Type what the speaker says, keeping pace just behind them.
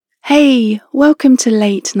Hey, welcome to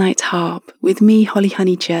Late Night Harp with me, Holly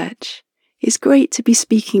Honeychurch. It's great to be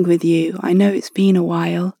speaking with you. I know it's been a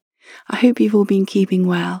while. I hope you've all been keeping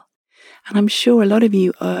well. And I'm sure a lot of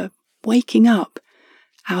you are waking up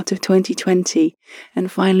out of 2020 and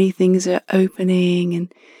finally things are opening and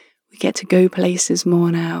we get to go places more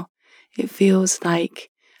now. It feels like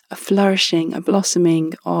a flourishing, a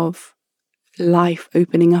blossoming of life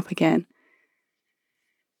opening up again.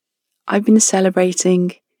 I've been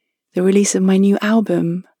celebrating the release of my new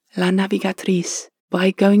album, La Navigatrice,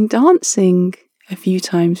 by going dancing a few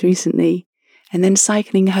times recently and then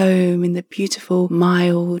cycling home in the beautiful,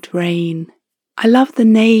 mild rain. I love the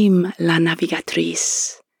name La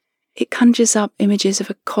Navigatrice. It conjures up images of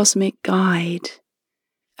a cosmic guide,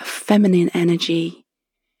 a feminine energy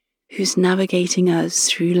who's navigating us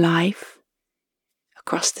through life,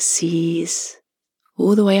 across the seas,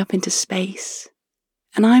 all the way up into space.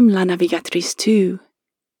 And I'm La Navigatrice too,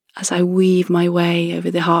 as I weave my way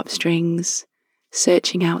over the harp strings,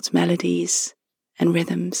 searching out melodies and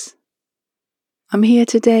rhythms. I'm here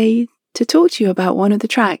today to talk to you about one of the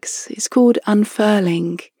tracks. It's called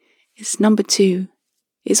Unfurling. It's number 2.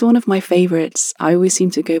 It's one of my favourites. I always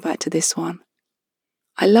seem to go back to this one.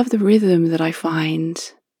 I love the rhythm that I find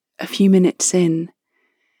a few minutes in.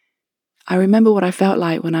 I remember what I felt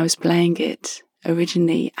like when I was playing it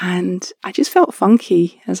originally, and I just felt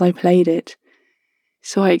funky as I played it.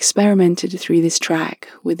 So I experimented through this track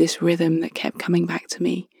with this rhythm that kept coming back to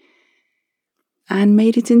me and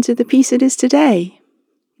made it into the piece it is today,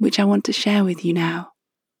 which I want to share with you now.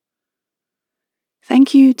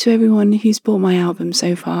 Thank you to everyone who's bought my album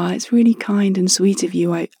so far. It's really kind and sweet of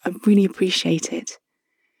you. I really appreciate it.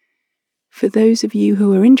 For those of you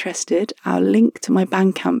who are interested, I'll link to my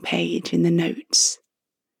Bandcamp page in the notes.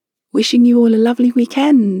 Wishing you all a lovely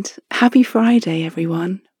weekend. Happy Friday,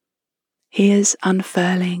 everyone. Here's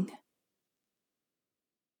Unfurling.